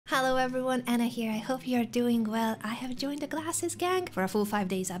Hello everyone, Anna here. I hope you are doing well. I have joined the glasses gang. For a full 5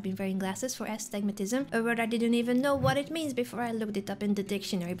 days I've been wearing glasses for astigmatism, a word I didn't even know what it means before I looked it up in the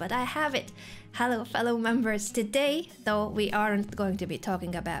dictionary, but I have it. Hello fellow members. Today, though, we aren't going to be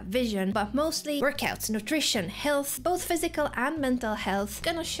talking about vision, but mostly workouts, nutrition, health, both physical and mental health.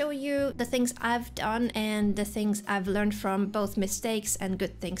 I'm gonna show you the things I've done and the things I've learned from, both mistakes and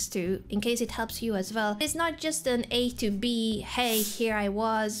good things too, in case it helps you as well. It's not just an A to B, hey, here I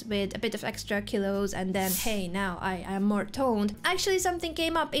was with a bit of extra kilos and then hey, now I am more toned. Actually, something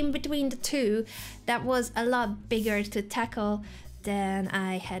came up in between the two that was a lot bigger to tackle than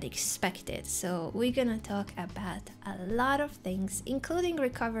I had expected. So we're gonna talk about a lot of things, including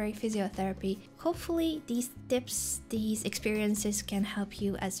recovery, physiotherapy. Hopefully these tips, these experiences can help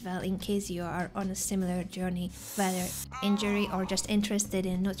you as well in case you are on a similar journey, whether injury or just interested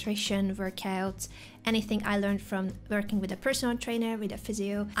in nutrition, workouts, anything I learned from working with a personal trainer, with a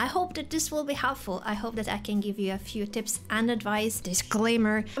physio. I hope that this will be helpful. I hope that I can give you a few tips and advice.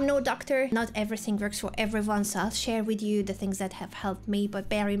 Disclaimer, I'm no doctor, not everything works for everyone, so I'll share with you the things that have helped me, but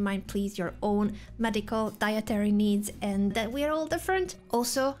bear in mind please your own medical, dietary needs and that we're all different.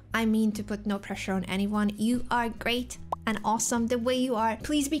 Also, I mean to put no pressure on anyone. You are great and awesome the way you are.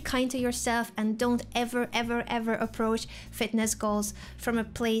 Please be kind to yourself and don't ever approach fitness goals from a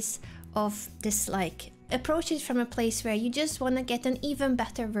place of dislike. Approach it from a place where you just want to get an even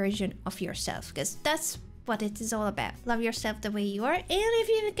better version of yourself, because that's what it is all about. Love yourself the way you are, and if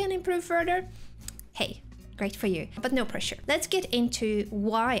you can improve further, hey, great for you, but no pressure. Let's get into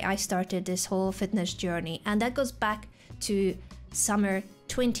why I started this whole fitness journey, and that goes back to summer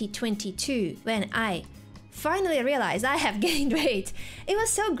 2022 when I finally realized I have gained weight. It was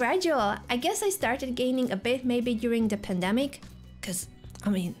so gradual. I guess I started gaining a bit maybe during the pandemic, because I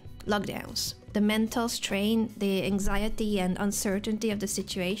mean, lockdowns, the mental strain, the anxiety and uncertainty of the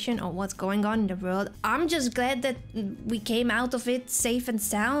situation or what's going on in the world. I'm just glad that we came out of it safe and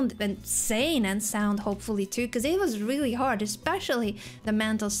sound and sane and sound, hopefully too, because it was really hard, especially the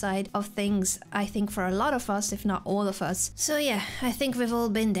mental side of things, I think, for a lot of us, if not all of us. So yeah, I think we've all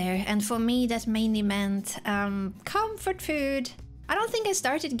been there, and for me that mainly meant comfort food. I don't think I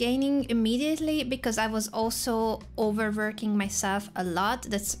started gaining immediately because I was also overworking myself a lot.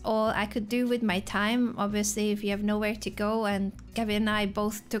 That's all I could do with my time. Obviously, if you have nowhere to go, and Kevin and I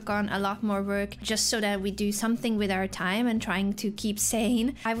both took on a lot more work just so that we do something with our time and trying to keep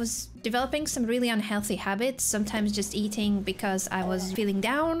sane. I was developing some really unhealthy habits, sometimes just eating because I was feeling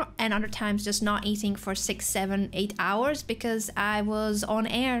down, and other times just not eating for 6, 7, 8 hours because I was on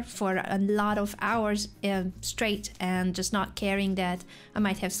air for a lot of hours straight and just not caring that I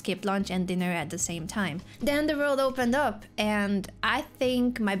might have skipped lunch and dinner at the same time. Then the world opened up and I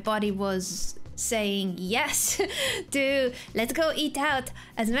think my body was saying yes to let's go eat out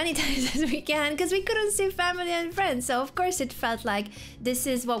as many times as we can, because we couldn't see family and friends. So of course it felt like this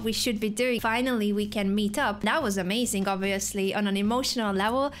is what we should be doing. Finally we can meet up. That was amazing, obviously, on an emotional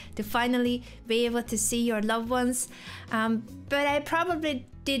level, to finally be able to see your loved ones. But I probably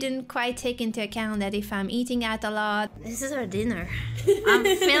didn't quite take into account that if I'm eating out a lot, this is our dinner. I'm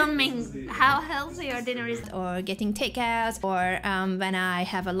filming how healthy our dinner is, or getting takeout, or when I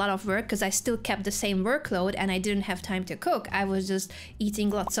have a lot of work, because I still kept the same workload and I didn't have time to cook. I was just eating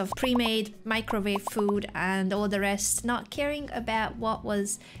lots of pre-made microwave food and all the rest, not caring about what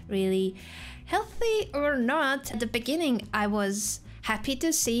was really healthy or not. At the beginning, I was happy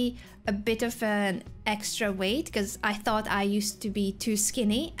to see a bit of an extra weight because I thought I used to be too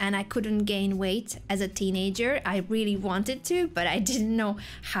skinny and I couldn't gain weight as a teenager. I really wanted to, but I didn't know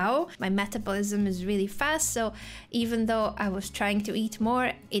how. My metabolism is really fast, so even though I was trying to eat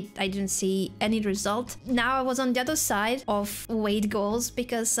more, I didn't see any result. Now I was on the other side of weight goals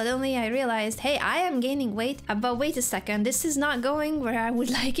because suddenly I realized, hey, I am gaining weight, but wait a second, this is not going where I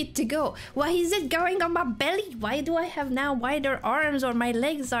would like it to go. Why is it going on my belly? Why do I have now wider arms, or my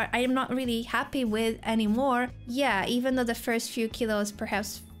legs are I'm not really happy with anymore? Yeah, even though the first few kilos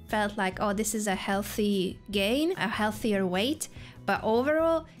perhaps felt like, oh, this is a healthy gain, a healthier weight, but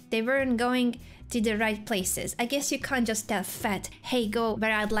overall they weren't going to the right places. I guess you can't just tell fat, hey, go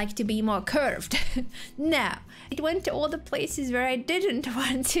where I'd like to be more curved. No, it went to all the places where I didn't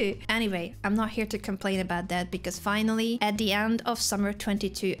want to. Anyway, I'm not here to complain about that, because finally at the end of summer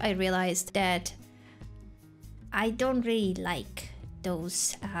 22 I realized that I don't really like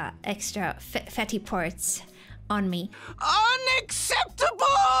those extra fatty parts on me. Unacceptable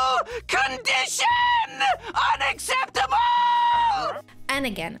condition! Unacceptable! And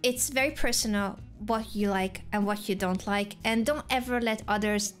again, it's very personal what you like and what you don't like, and don't ever let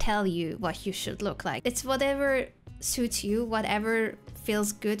others tell you what you should look like. It's whatever suits you, whatever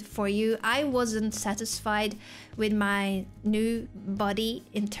feels good for you. I wasn't satisfied with my new body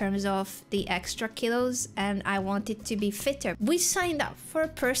in terms of the extra kilos, and I wanted to be fitter. We signed up for a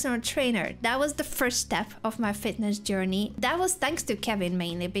personal trainer. That was the first step of my fitness journey. That was thanks to Kevin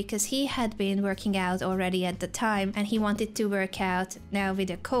mainly, because he had been working out already at the time and he wanted to work out now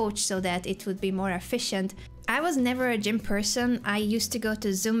with a coach so that it would be more efficient. I was never a gym person. I used to go to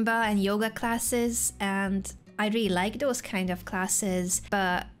Zumba and yoga classes, and I really like those kind of classes,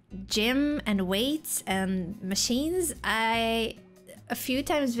 but gym and weights and machines, I a few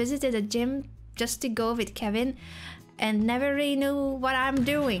times visited a gym just to go with Kevin and never really knew what I'm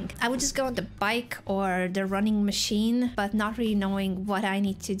doing. I would just go on the bike or the running machine, but not really knowing what I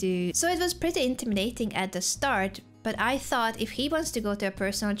need to do. So it was pretty intimidating at the start, but I thought if he wants to go to a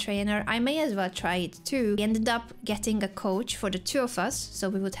personal trainer, I may as well try it too. We ended up getting a coach for the two of us, so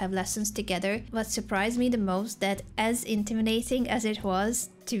we would have lessons together. What surprised me the most, that as intimidating as it was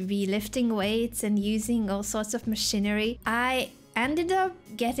to be lifting weights and using all sorts of machinery, I ended up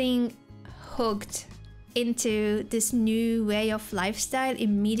getting hooked into this new way of lifestyle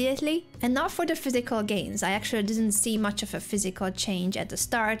immediately. And not for the physical gains. I actually didn't see much of a physical change at the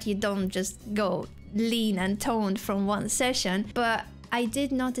start. You don't just go lean and toned from one session, but I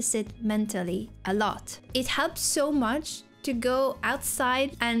did notice it mentally a lot. It helps so much to go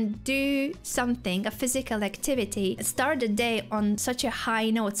outside and do something, a physical activity, start the day on such a high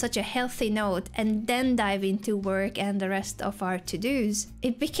note, such a healthy note, and then dive into work and the rest of our to-dos.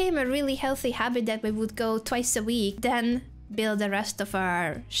 It became a really healthy habit that we would go twice a week, then build the rest of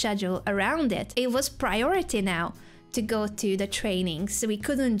our schedule around it. It was priority now to go to the training, so we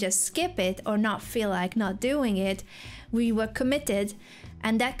couldn't just skip it or not feel like not doing it. We were committed,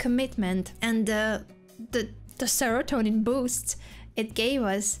 and that commitment and the serotonin boosts it gave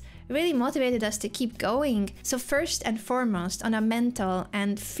us really motivated us to keep going. So first and foremost, on a mental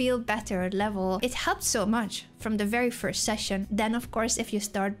and feel better level, it helped so much from the very first session. Then of course, if you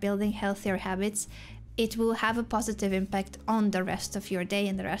start building healthier habits, it will have a positive impact on the rest of your day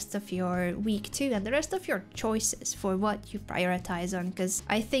and the rest of your week too, and the rest of your choices for what you prioritize on. Because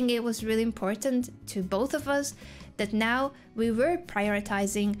I think it was really important to both of us that now we were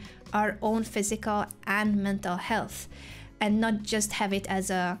prioritizing our own physical and mental health, and not just have it as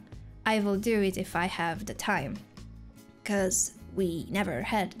a I will do it if I have the time, because we never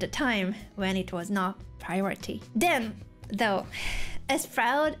had the time when it was not priority. Then though, as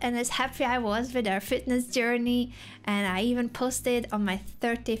proud and as happy I was with our fitness journey, and I even posted on my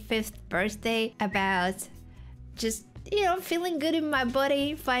 35th birthday about just, you know, feeling good in my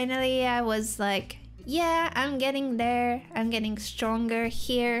body. Finally, I was like, yeah, I'm getting there. I'm getting stronger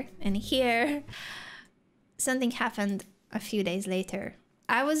here and here. Something happened a few days later.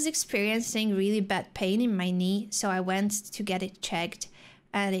 I was experiencing really bad pain in my knee, so I went to get it checked,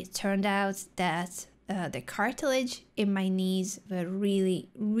 and it turned out that the cartilage in my knees were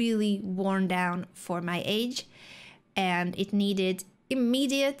really worn down for my age, and it needed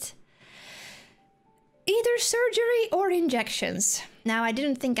immediate either surgery or injections. Now, I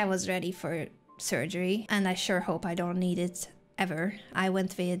didn't think I was ready for surgery, and I sure hope I don't need it ever. I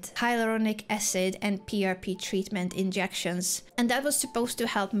went with hyaluronic acid and PRP treatment injections, and that was supposed to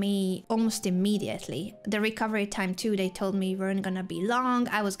help me almost immediately. The recovery time too, they told me weren't gonna be long.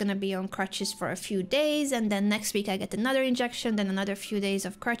 I was gonna be on crutches for a few days, and then next week I get another injection, then another few days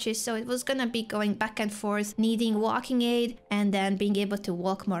of crutches. So it was gonna be going back and forth, needing walking aid, and then being able to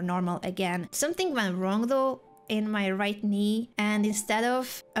walk more normal again. Something went wrong though in my right knee, and instead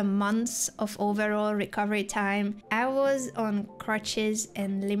of a month of overall recovery time, I was on crutches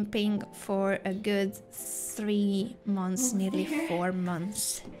and limping for a good 3 months, nearly 4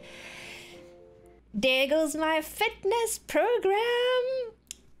 months. There goes my fitness program.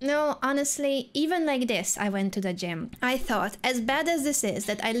 No, honestly, even like this, I went to the gym. I thought, as bad as this is,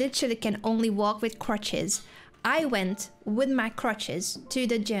 that I literally can only walk with crutches, I went with my crutches to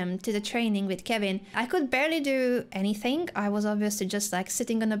the gym, to the training with Kevin. I could barely do anything. I was obviously just like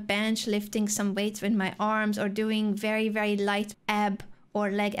sitting on a bench, lifting some weights with my arms, or doing very light ab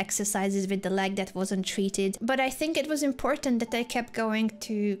or leg exercises with the leg that wasn't treated. But I think it was important that I kept going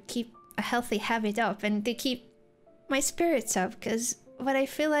to keep a healthy habit up and to keep my spirits up, because what I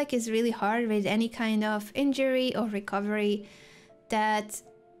feel like is really hard with any kind of injury or recovery, that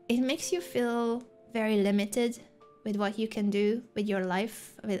it makes you feel very limited with what you can do with your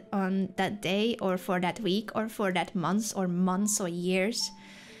life on that day or for that week or for that months or years.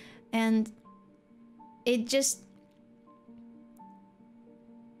 And it just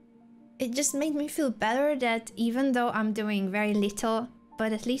made me feel better that even though I'm doing very little,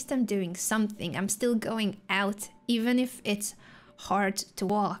 but at least I'm doing something. I'm still going out, even if it's hard to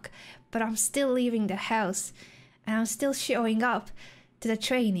walk, but I'm still leaving the house and I'm still showing up to the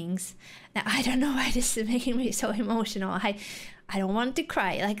trainings. Now, I don't know why this is making me so emotional. I don't want to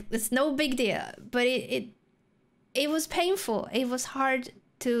cry. Like, it's no big deal, but it was painful. It was hard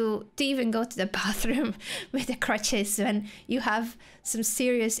to even go to the bathroom with the crutches when you have some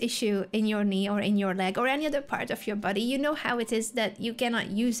serious issue in your knee or in your leg or any other part of your body. You know how it is that you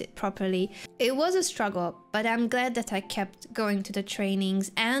cannot use it properly. It was a struggle, but I'm glad that I kept going to the trainings,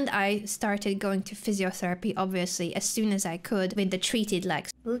 and I started going to physiotherapy, obviously, as soon as I could with the treated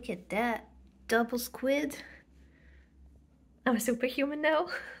legs. Look at that. Double squid. I'm a superhuman now.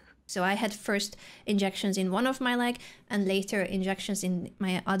 So I had first injections in one of my leg and later injections in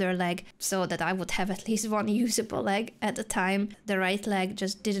my other leg so that I would have at least one usable leg at a time. The right leg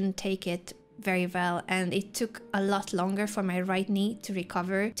just didn't take it very well, and it took a lot longer for my right knee to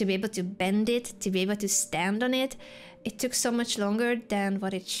recover, to be able to bend it, to be able to stand on it. It took so much longer than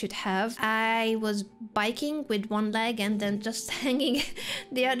what it should have. I was biking with one leg and then just hanging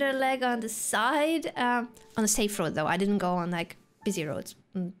the other leg on the side, on a safe road though. I didn't go on like busy roads.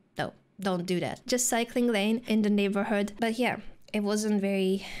 No, don't do that. Just cycling lane in the neighborhood. But yeah, it wasn't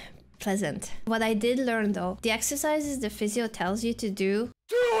very pleasant. What I did learn though, the exercises the physio tells you to do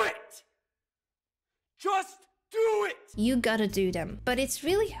it! Just do it! You gotta do them. But it's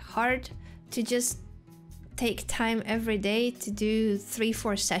really hard to just take time every day to do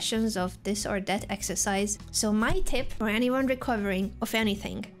 3-4 sessions of this or that exercise. So my tip for anyone recovering of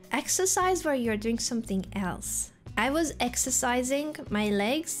anything, exercise where you're doing something else. I was exercising my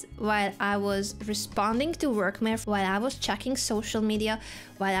legs while I was responding to workmail, while I was checking social media,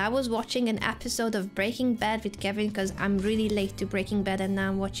 while I was watching an episode of Breaking Bad with Kevin, because I'm really late to Breaking Bad and now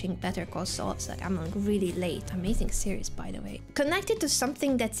I'm watching Better Call Saul. It's like I'm really late. Amazing series, by the way. Connected to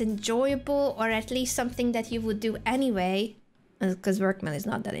something that's enjoyable, or at least something that you would do anyway, because workmail is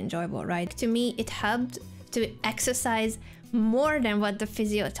not that enjoyable, right? To me, it helped to exercise more than what the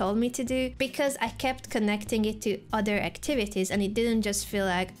physio told me to do, because I kept connecting it to other activities and it didn't just feel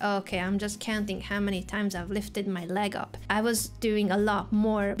like, oh, okay, I'm just counting how many times I've lifted my leg up. I was doing a lot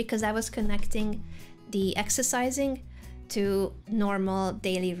more because I was connecting the exercising to normal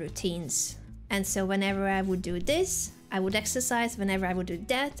daily routines. And so whenever I would do this, I would exercise. Whenever I would do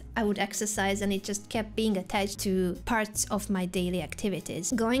that, I would exercise, and it just kept being attached to parts of my daily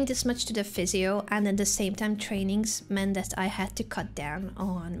activities. Going this much to the physio and at the same time trainings meant that I had to cut down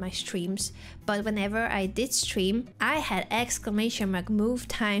on my streams. But whenever I did stream, I had exclamation mark move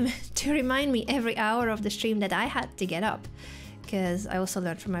time to remind me every hour of the stream that I had to get up. Because I also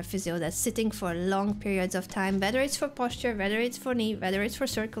learned from my physio that sitting for long periods of time, whether it's for posture, whether it's for knee, whether it's for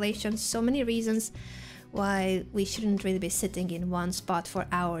circulation, so many reasons why we shouldn't really be sitting in one spot for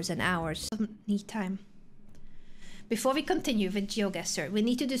hours and hours. Need time. Before we continue with GeoGuessr, we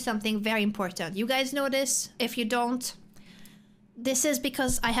need to do something very important. You guys know this? If you don't, this is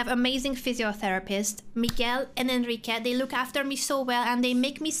because I have amazing physiotherapists, Miguel and Enrique. They look after me so well and they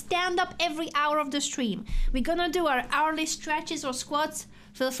make me stand up every hour of the stream. We're gonna do our hourly stretches or squats.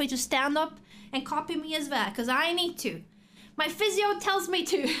 Feel free to stand up and copy me as well, because I need to. My physio tells me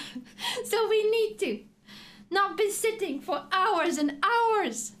to, so we need to. Not be sitting for hours and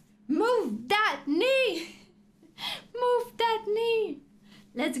hours. Move that knee. Move that knee.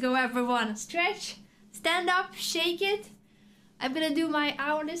 Let's go, everyone. Stretch, stand up, shake it. I'm gonna do my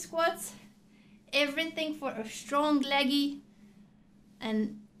hourly squats. Everything for a strong leggy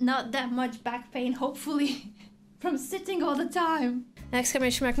and not that much back pain, hopefully, from sitting all the time.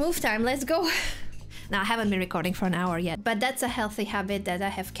 Exclamation mark move time, let's go. Now, I haven't been recording for an hour yet, but that's a healthy habit that I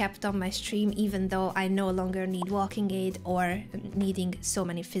have kept on my stream, even though I no longer need walking aid or needing so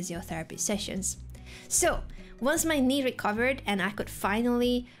many physiotherapy sessions. So, once my knee recovered and I could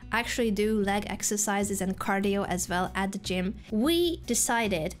finally actually do leg exercises and cardio as well at the gym, we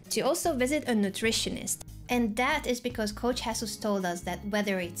decided to also visit a nutritionist. And that is because Coach Jesus told us that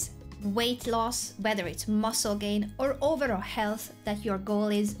whether it's weight loss, whether it's muscle gain, or overall health that your goal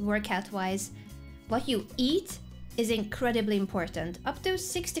is workout-wise, what you eat is incredibly important. Up to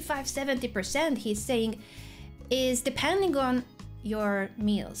 65-70%, he's saying, is depending on your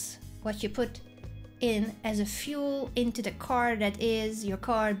meals. What you put in as a fuel into the car that is your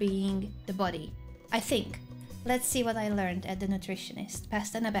car being the body, I think. Let's see what I learned at the nutritionist.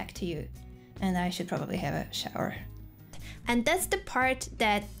 Pass Anna back to you. And I should probably have a shower. And that's the part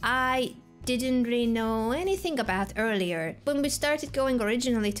that I didn't really know anything about earlier. When we started going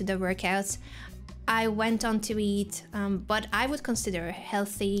originally to the workouts, I went on to eat what I would consider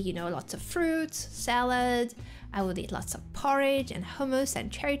healthy, you know, lots of fruits, salad, I would eat lots of porridge and hummus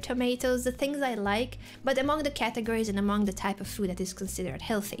and cherry tomatoes, the things I like, but among the categories and among the type of food that is considered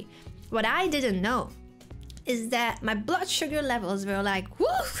healthy. What I didn't know is that my blood sugar levels were like, woo,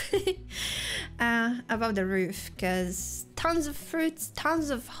 above the roof, because tons of fruits, tons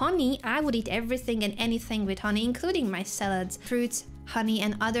of honey. I would eat everything and anything with honey, including my salads. Fruits, honey,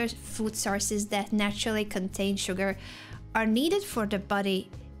 and other food sources that naturally contain sugar are needed for the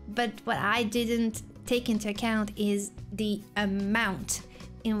body. But what I didn't take into account is the amount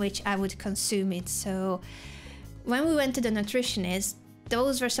in which I would consume it. So when we went to the nutritionist,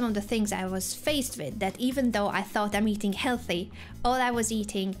 those were some of the things I was faced with, that even though I thought I'm eating healthy, all I was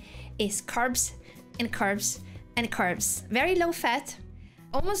eating is carbs and carbs and carbs. Very low fat,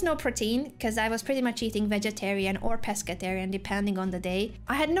 almost no protein, because I was pretty much eating vegetarian or pescatarian depending on the day.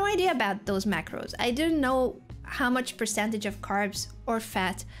 I had no idea about those macros. I didn't know how much percentage of carbs or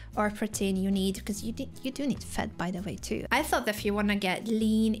fat or protein you need, because you do need fat, by the way, too. I thought that if you want to get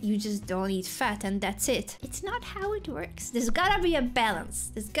lean, you just don't eat fat and that's it. It's not how it works. There's gotta be a balance.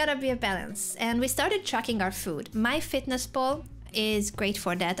 There's gotta be a balance. And we started tracking our food. MyFitnessPal is great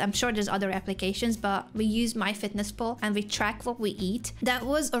for that. I'm sure there's other applications, but we use MyFitnessPal and we track what we eat. That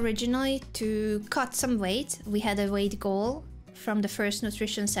was originally to cut some weight. We had a weight goal from the first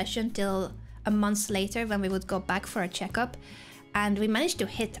nutrition session till a month later when we would go back for a checkup, and we managed to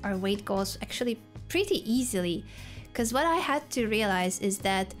hit our weight goals actually pretty easily. Because what I had to realize is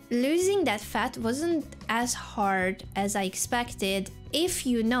that losing that fat wasn't as hard as I expected if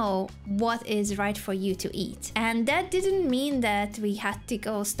you know what is right for you to eat. And that didn't mean that we had to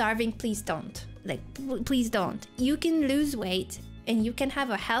go starving. Please don't. Like, please don't. You can lose weight and you can have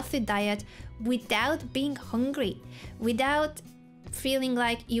a healthy diet without being hungry, without feeling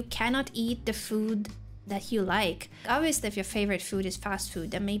like you cannot eat the food that you like. Obviously, if your favorite food is fast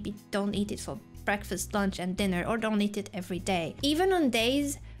food, then maybe don't eat it for breakfast, lunch, and dinner, or don't eat it every day. Even on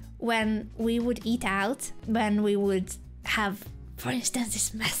days when we would eat out, when we would have, for instance,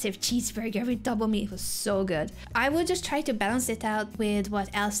 this massive cheeseburger with double meat, it was so good. I would just try to balance it out with what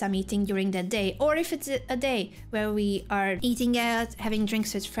else I'm eating during that day. Or if it's a day where we are eating out, having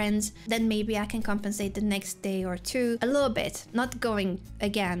drinks with friends, then maybe I can compensate the next day or two a little bit. Not going,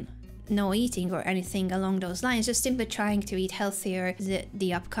 again, no eating or anything along those lines, just simply trying to eat healthier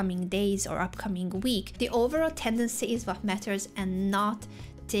the upcoming days or upcoming week. The overall tendency is what matters, and not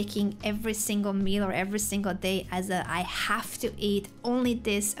taking every single meal or every single day as a I have to eat only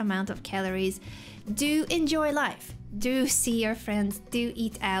this amount of calories. Do enjoy life. Do see your friends, do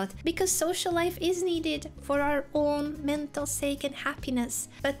eat out, because social life is needed for our own mental sake and happiness.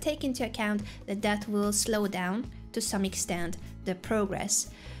 But take into account that that will slow down to some extent the progress.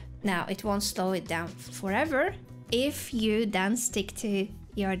 Now, it won't slow it down forever if you then stick to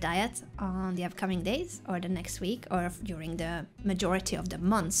your diet on the upcoming days or the next week or during the majority of the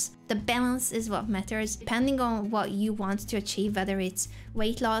months. The balance is what matters, depending on what you want to achieve, whether it's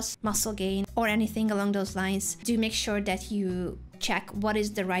weight loss, muscle gain, or anything along those lines. Do make sure that you check what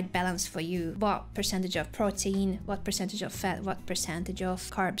is the right balance for you. What percentage of protein, what percentage of fat, what percentage of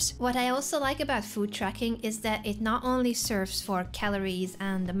carbs. What I also like about food tracking is that it not only serves for calories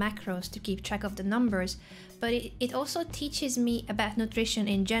and the macros to keep track of the numbers, but it also teaches me about nutrition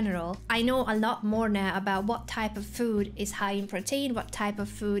in general. I know a lot more now about what type of food is high in protein, what type of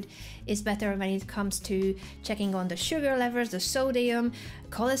food is better when it comes to checking on the sugar levels, the sodium,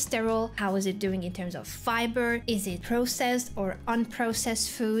 cholesterol, how is it doing in terms of fiber, is it processed or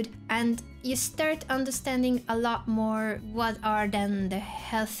unprocessed food, and you start understanding a lot more what are then the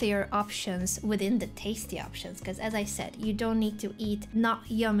healthier options within the tasty options. Because as I said, you don't need to eat not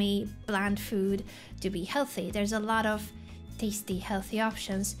yummy, bland food to be healthy. There's a lot of tasty, healthy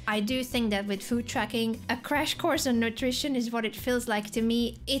options. I do think that with food tracking, a crash course on nutrition is what it feels like to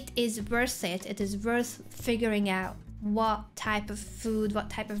me. It is worth it. It is worth figuring out what type of food, what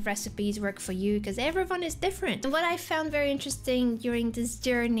type of recipes work for you, because everyone is different. And what I found very interesting during this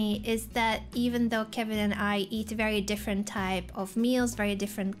journey is that even though Kevin and I eat very different type of meals, very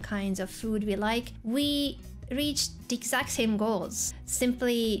different kinds of food we like, we reached the exact same goals.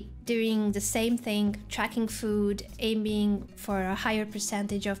 Simply doing the same thing, tracking food, aiming for a higher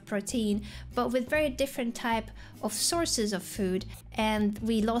percentage of protein, but with very different type of sources of food. And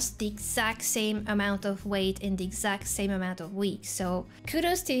we lost the exact same amount of weight in the exact same amount of weeks. So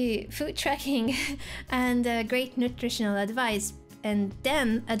kudos to food tracking and great nutritional advice. And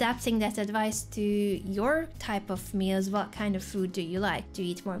then adapting that advice to your type of meals. What kind of food do you like? Do you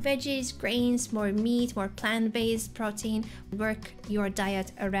eat more veggies, grains, more meat, more plant-based protein? Work your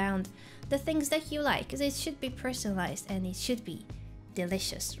diet around the things that you like, because it should be personalized and it should be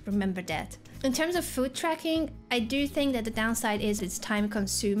delicious. Remember that. In terms of food tracking, I do think that the downside is it's time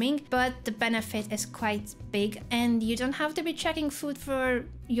consuming, but the benefit is quite big, and you don't have to be tracking food for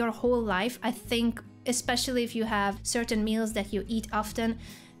your whole life. I think especially if you have certain meals that you eat often,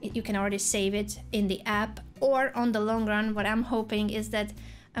 you can already save it in the app. Or on the long run, what I'm hoping is that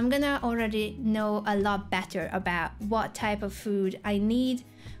I'm gonna already know a lot better about what type of food I need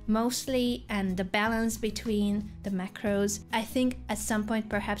mostly, and the balance between the macros. I think at some point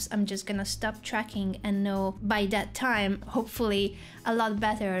perhaps I'm just gonna stop tracking and know by that time, hopefully, a lot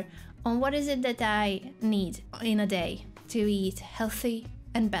better on what is it that I need in a day to eat healthy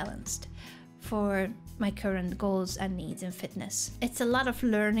and balanced for my current goals and needs in fitness. It's a lot of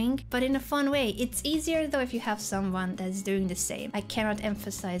learning, but in a fun way. It's easier though if you have someone that's doing the same. I cannot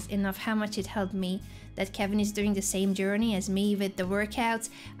emphasize enough how much it helped me that Kevin is doing the same journey as me with the workouts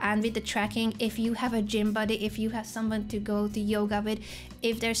and with the tracking. If you have a gym buddy, if you have someone to go to yoga with,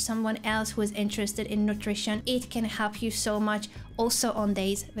 if there's someone else who is interested in nutrition, it can help you so much, also on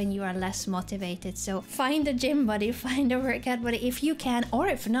days when you are less motivated. So find a gym buddy, find a workout buddy if you can, or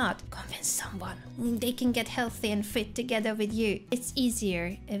if not, convince someone. They can get healthy and fit together with you. It's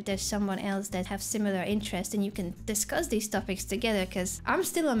easier if there's someone else that have similar interests and you can discuss these topics together, because I'm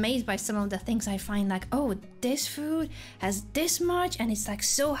still amazed by some of the things I find, like, oh, this food has this much and it's like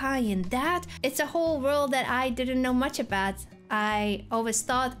so high in that. It's a whole world that I didn't know much about. I always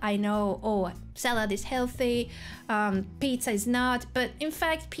thought I know, oh, salad is healthy, pizza is not, but in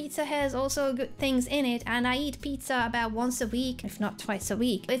fact pizza has also good things in it, and I eat pizza about once a week, if not twice a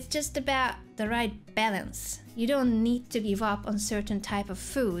week. It's just about the right balance. You don't need to give up on certain type of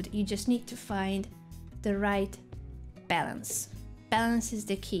food, you just need to find the right balance. Balance is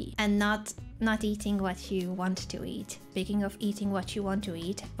the key, and not eating what you want to eat. Speaking of eating what you want to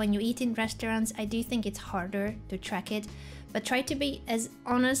eat, when you eat in restaurants, I do think it's harder to track it, but try to be as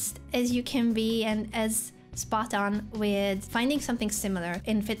honest as you can be and as spot on with finding something similar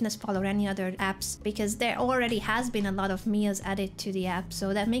in FitnessPal or any other apps, because there already has been a lot of meals added to the app,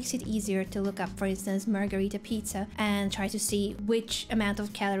 so that makes it easier to look up, for instance, margarita pizza and try to see which amount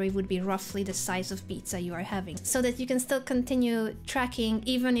of calorie would be roughly the size of pizza you are having, so that you can still continue tracking,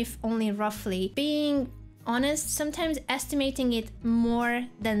 even if only roughly. Being honest, sometimes estimating it more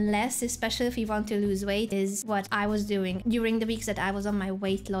than less, especially if you want to lose weight, is what I was doing during the weeks that I was on my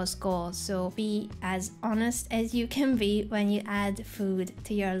weight loss goal. So be as honest as you can be when you add food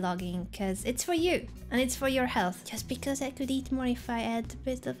to your logging, because it's for you and it's for your health. Just because I could eat more if I add a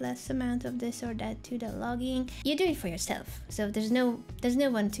bit of less amount of this or that to the logging, you do it for yourself. So there's no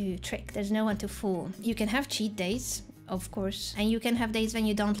one to trick, there's no one to fool. You can have cheat days, of course, and you can have days when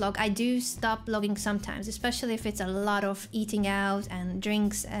you don't log. I do stop logging sometimes, especially if it's a lot of eating out and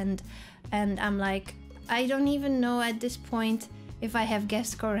drinks, and I'm like, I don't even know at this point, if I have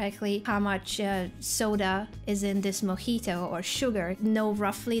guessed correctly, how much soda is in this mojito or sugar. Know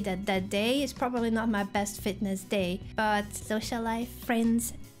roughly that that day is probably not my best fitness day, but social life,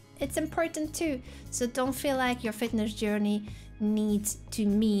 friends, it's important too. So don't feel like your fitness journey needs to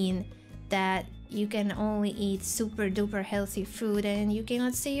mean that you can only eat super duper healthy food and you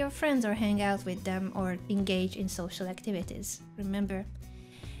cannot see your friends or hang out with them or engage in social activities. Remember,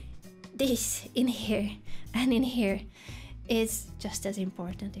 this in here and in here is just as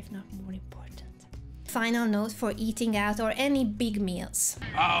important, if not more important. Final note for eating out or any big meals.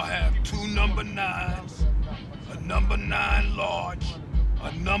 I'll have 2 number 9s, a number 9 large,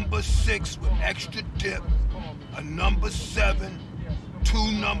 a number 6 with extra dip, a number 7,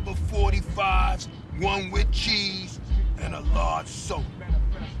 2 number 45s, 1 with cheese, and a large soda.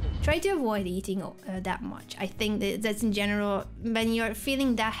 Try to avoid eating that much. I think that's in general, when you're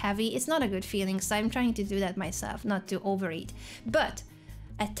feeling that heavy, it's not a good feeling, so I'm trying to do that myself, not to overeat. But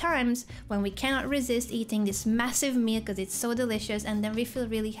at times, when we cannot resist eating this massive meal because it's so delicious and then we feel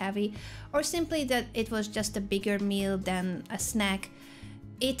really heavy, or simply that it was just a bigger meal than a snack,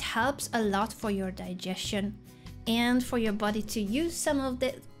 it helps a lot for your digestion and for your body to use some of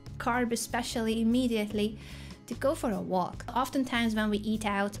the carb, especially immediately, to go for a walk. Oftentimes when we eat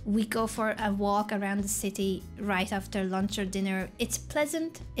out, we go for a walk around the city right after lunch or dinner. It's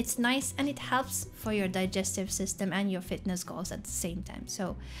pleasant, it's nice, and it helps for your digestive system and your fitness goals at the same time.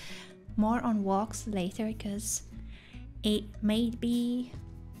 So more on walks later, because it may be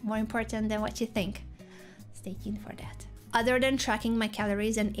more important than what you think. Stay tuned for that. Other than tracking my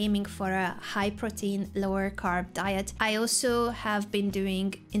calories and aiming for a high protein, lower carb diet, I also have been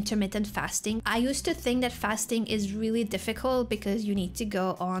doing intermittent fasting. I used to think that fasting is really difficult because you need to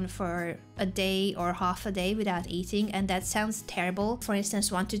go on for a day or half a day without eating, and that sounds terrible. For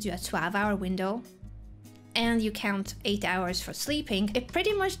instance, want to do a 12-hour window. and you count 8 hours for sleeping, it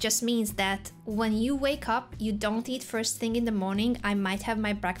pretty much just means that when you wake up, you don't eat first thing in the morning. I might have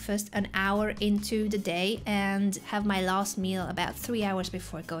my breakfast an hour into the day and have my last meal about 3 hours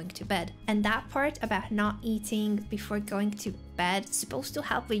before going to bed. And that part about not eating before going to bed is supposed to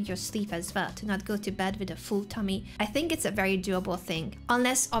help with your sleep as well, to not go to bed with a full tummy. I think it's a very doable thing,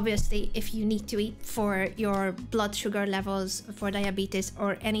 unless obviously if you need to eat for your blood sugar levels, for diabetes,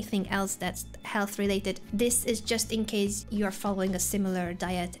 or anything else that's health related. This is just in case you're following a similar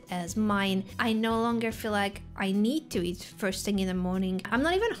diet as mine. I no longer feel like I need to eat first thing in the morning. I'm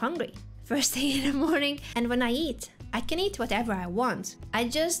not even hungry first thing in the morning, and when I eat, I can eat whatever I want. I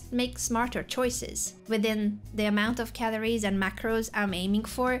just make smarter choices within the amount of calories and macros I'm aiming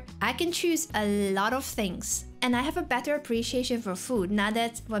for. I can choose a lot of things, and I have a better appreciation for food now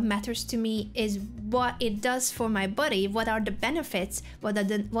that what matters to me is what it does for my body, what are the benefits, what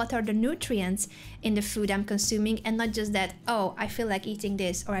are the nutrients in the food I'm consuming, and not just that, oh, I feel like eating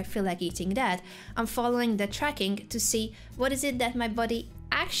this or I feel like eating that. I'm following the tracking to see what is it that my body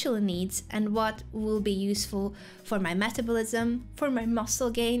actually needs and what will be useful for my metabolism, for my muscle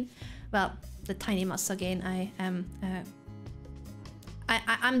gain. Well, the tiny muscle gain, I'm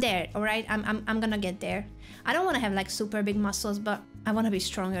there, all right? I'm gonna get there. I don't want to have like super big muscles, but I want to be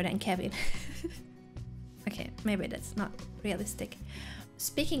stronger than Kevin. Okay, maybe that's not realistic.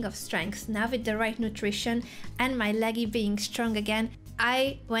 Speaking of strength, now with the right nutrition and my leggy being strong again,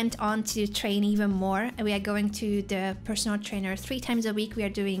 I went on to train even more. We are going to the personal trainer 3 times a week. We are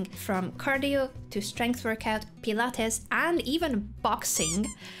doing from cardio to strength workout, Pilates, and even boxing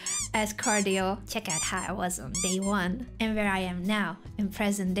as cardio. Check out how I was on day 1 and where I am now in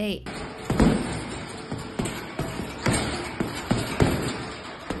present day.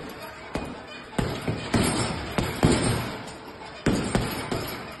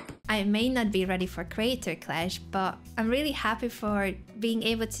 I may not be ready for Creator Clash, but I'm really happy for being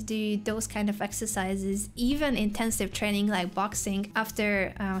able to do those kind of exercises, even intensive training like boxing,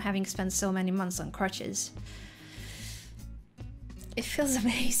 after having spent so many months on crutches. It feels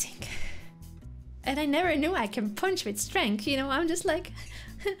amazing. And I never knew I can punch with strength, you know, I'm just like,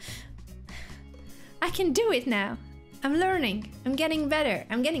 I can do it now. I'm learning, I'm getting better,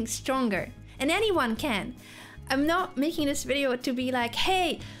 I'm getting stronger, and anyone can. I'm not making this video to be like,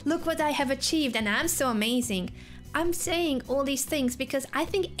 hey, look what I have achieved and I'm so amazing. I'm saying all these things because I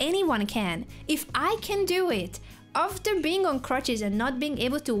think anyone can. If I can do it after being on crutches and not being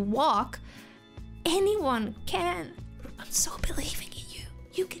able to walk, anyone can. I'm so believing in you.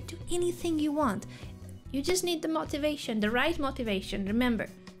 You can do anything you want. You just need the motivation, the right motivation. Remember,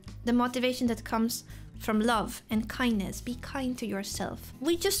 the motivation that comes from love and kindness. Be kind to yourself.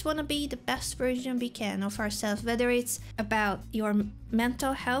 We just want to be the best version we can of ourselves, whether it's about your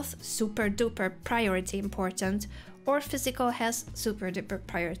mental health, super duper priority important, or physical health, super duper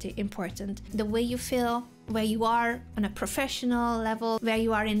priority important. The way you feel, where you are on a professional level, where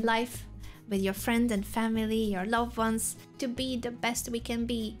you are in life, with your friends and family, your loved ones, to be the best we can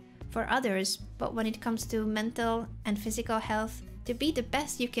be for others. But when it comes to mental and physical health, to be the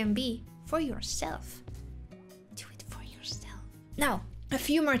best you can be for yourself. Do it for yourself. Now, a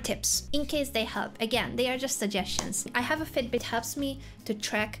few more tips in case they help. Again, they are just suggestions. I have a Fitbit, helps me to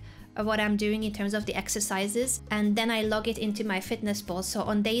track what I'm doing in terms of the exercises, and then I log it into my fitness pal. So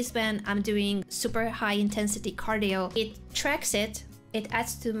on days when I'm doing super high intensity cardio, it tracks it, it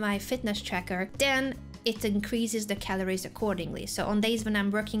adds to my fitness tracker, then it increases the calories accordingly. So on days when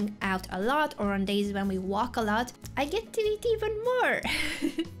I'm working out a lot, or on days when we walk a lot, I get to eat even more.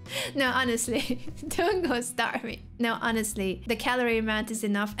 No, honestly, don't go starve me. No, honestly, the calorie amount is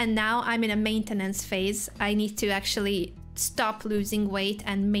enough. And now I'm in a maintenance phase. I need to actually stop losing weight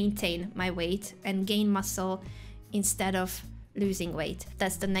and maintain my weight and gain muscle instead of losing weight.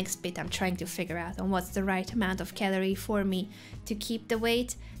 That's the next bit I'm trying to figure out on what's the right amount of calorie for me to keep the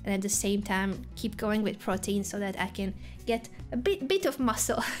weight and at the same time keep going with protein so that I can get a bit of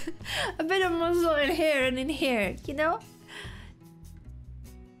muscle. A bit of muscle in here and in here, you know?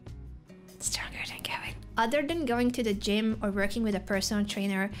 Stronger than Kevin. Other than going to the gym or working with a personal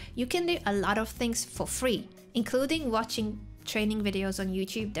trainer, you can do a lot of things for free, including watching training videos on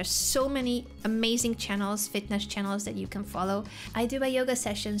YouTube. There's so many amazing channels, fitness channels that you can follow. I do my yoga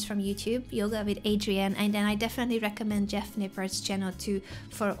sessions from YouTube, Yoga with Adrienne, and then I definitely recommend Jeff Nippard's channel too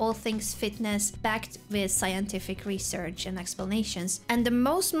for all things fitness backed with scientific research and explanations. And the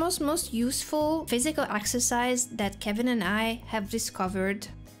most useful physical exercise that Kevin and I have discovered,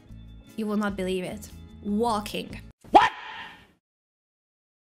 you will not believe it, walking. What?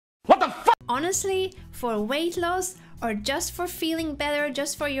 What the fuck? Honestly, for weight loss or just for feeling better,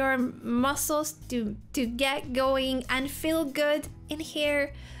 just for your muscles to get going and feel good in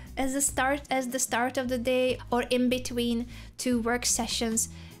here as the start of the day or in between two work sessions.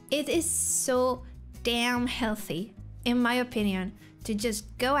 It is so damn healthy, in my opinion, to just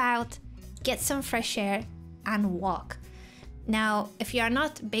go out, get some fresh air and walk. Now, if you are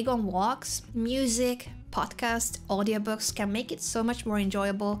not big on walks, music, podcasts, audiobooks can make it so much more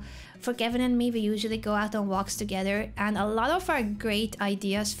enjoyable. For Kevin and me, we usually go out on walks together, and a lot of our great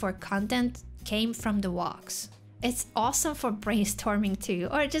ideas for content came from the walks. It's awesome for brainstorming too,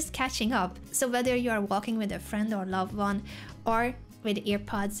 or just catching up. So whether you are walking with a friend or loved one, or with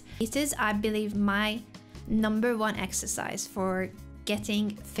earpods, it is, I believe, my #1 exercise for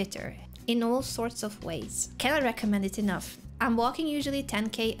getting fitter in all sorts of ways. Cannot recommend it enough. I'm walking usually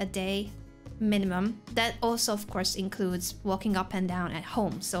 10k a day minimum. That also of course includes walking up and down at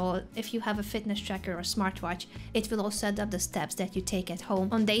home. So if you have a fitness tracker or smartwatch, it will also add up the steps that you take at home.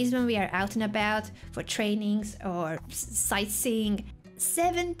 On days when we are out and about for trainings or sightseeing,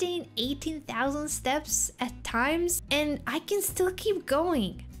 17,000-18,000 steps at times, and I can still keep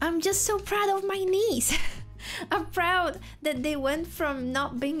going. I'm just so proud of my knees. I'm proud that they went from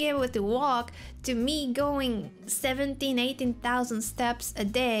not being able to walk to me going 17,000-18,000 steps a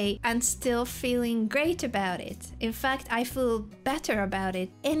day and still feeling great about it. In fact, I feel better about it.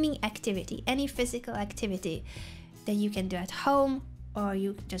 Any activity, any physical activity that you can do at home, or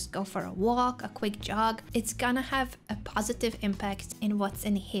you just go for a walk, a quick jog, it's gonna have a positive impact in what's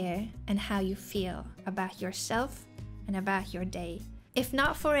in here and how you feel about yourself and about your day. If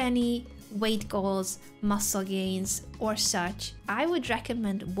not for any weight goals, muscle gains or such, I would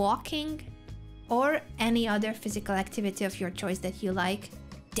recommend walking or any other physical activity of your choice that you like.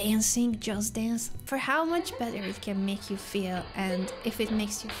 Dancing, just dance, for how much better it can make you feel, and if it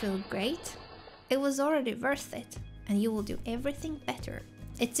makes you feel great, it was already worth it, and you will do everything better.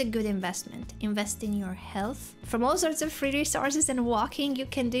 It's a good investment. Invest in your health. From all sorts of free resources and walking, you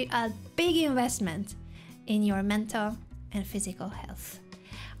can do a big investment in your mental and physical health.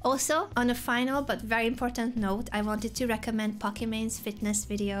 Also, on a final but very important note, I wanted to recommend Poki's fitness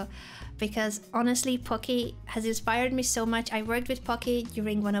video, because honestly, Poki has inspired me so much. I worked with Poki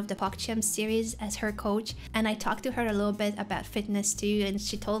during one of the PogChamp series as her coach, and I talked to her a little bit about fitness too, and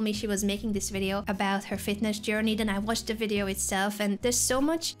she told me she was making this video about her fitness journey. Then I watched the video itself, and there's so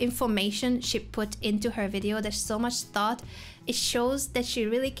much information she put into her video. There's so much thought. It shows that she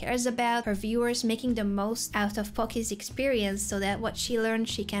really cares about her viewers, making the most out of Poki's experience, so that what she learned,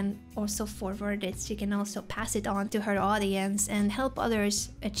 she can also forward it. She can also pass it on to her audience and help others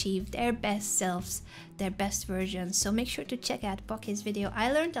achieve their best selves, their best versions. So make sure to check out Poki's video.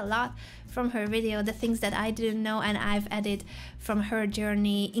 I learned a lot from her video, the things that I didn't know, and I've added from her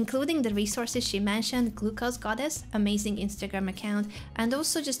journey, including the resources she mentioned, Glucose Goddess, amazing Instagram account, and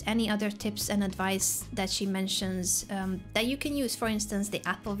also just any other tips and advice that she mentions that you can use, for instance, the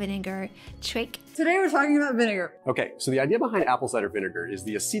apple vinegar trick. Today we're talking about vinegar. Okay, so the idea behind apple cider vinegar is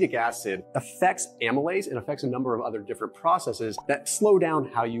the acetic acid affects amylase and affects a number of other different processes that slow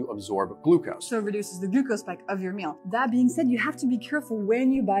down how you absorb glucose. So it reduces the glucose spike of your meal. That being said, you have to be careful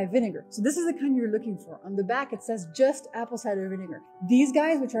when you buy vinegar. So this is the kind you're looking for. On the back it says just apple cider vinegar. These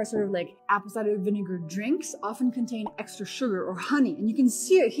guys, which are sort of like apple cider vinegar drinks, often contain extra sugar or honey, and you can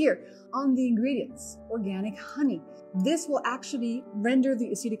see it here on the ingredients, organic honey. This will actually render the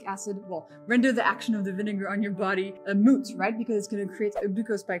acetic acid, render the action of the vinegar on your body moot, right? Because it's going to create a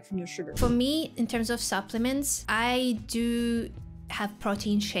glucose spike from your sugar. For me, in terms of supplements, I do have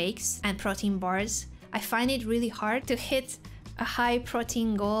protein shakes and protein bars. I find it really hard to hit a high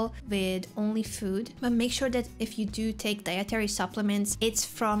protein goal with only food, but make sure that if you do take dietary supplements, it's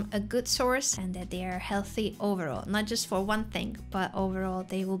from a good source and that they are healthy overall, not just for one thing, but overall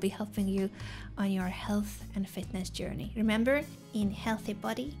they will be helping you on your health and fitness journey. Remember, in healthy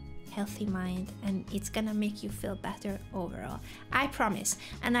body, healthy mind, and it's gonna make you feel better overall, I promise.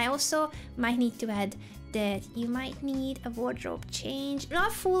 And I also might need to add that you might need a wardrobe change,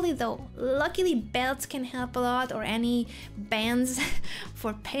 not fully though. Luckily belts can help a lot, or any bands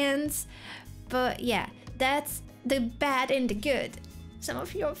for pants, but yeah, that's the bad and the good. Some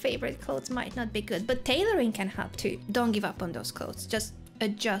of your favorite clothes might not be good, but tailoring can help too. Don't give up on those clothes, just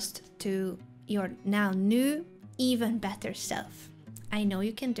adjust to your now new, even better self. I know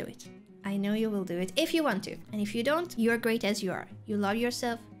you can do it. I know you will do it if you want to. And if you don't, you're great as you are. You love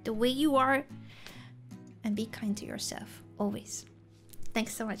yourself the way you are, and be kind to yourself, always.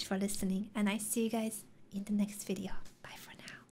 Thanks so much for listening, and I see you guys in the next video.